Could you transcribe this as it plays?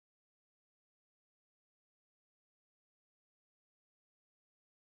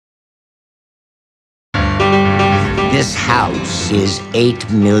This house is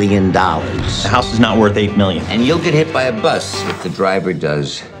 $8 million. The house is not worth $8 million. And you'll get hit by a bus if the driver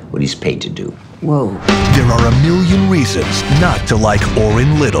does what he's paid to do. Whoa. There are a million reasons not to like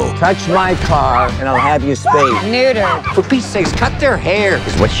Orrin Little. Touch my car and I'll have you spayed. Neutered. For Pete's sakes, cut their hair.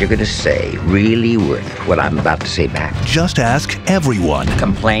 Is what you're gonna say really worth what I'm about to say back? Just ask everyone.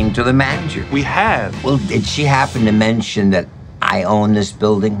 Complain to the manager. We have. Well, did she happen to mention that I own this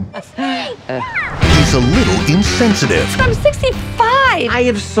building? He's a little insensitive. I'm 65. I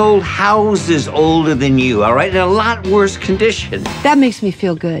have sold houses older than you, all right? In a lot worse condition. That makes me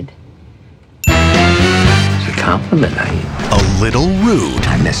feel good. It's a compliment, A little rude.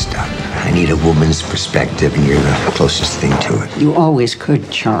 I messed up. I need a woman's perspective, and you're the closest thing to it. You always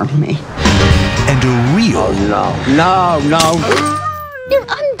could charm me. And a real. Oh, no. You're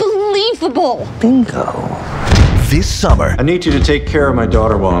unbelievable. Bingo. This summer, I need you to take care of my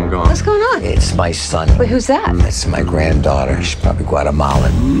daughter while I'm gone. What's going on? It's my son. Wait, who's that? It's my granddaughter. She's probably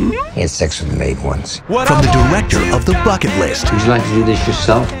Guatemalan. He had sex with the maid once. from the director of The Bucket List. Would you like to do this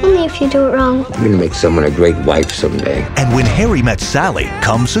yourself? Only if you do it wrong. You're gonna make someone a great wife someday. And When Harry Met Sally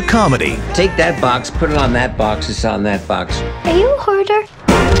comes a comedy Take that box, put it on that box, it's on that box. Are you a hoarder?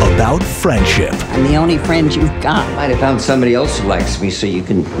 about friendship, I'm the only friend you've got. Might have found somebody else who likes me, so you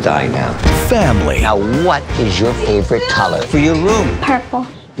can die now. family, Now, what is your favorite color for your room? Purple.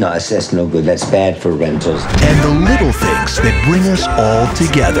 No, that's no good. That's bad for rentals. and the little things that bring us all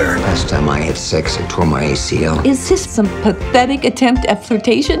together. Last time I had sex, I tore my ACL. Is this some pathetic attempt at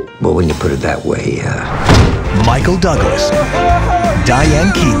flirtation? Well, when you put it that way, Michael Douglas,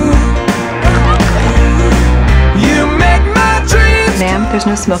 Diane Keaton, Ma'am, there's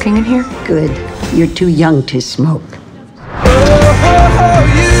no smoking in here? Good. You're too young to smoke.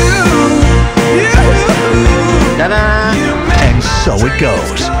 ta-da! and so it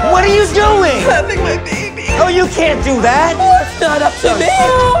goes. What are you doing? Having my baby. Oh, you can't do that. It's not up to me.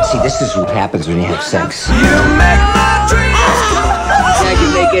 See, this is what happens when you have sex. I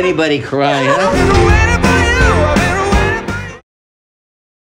can make anybody cry, huh?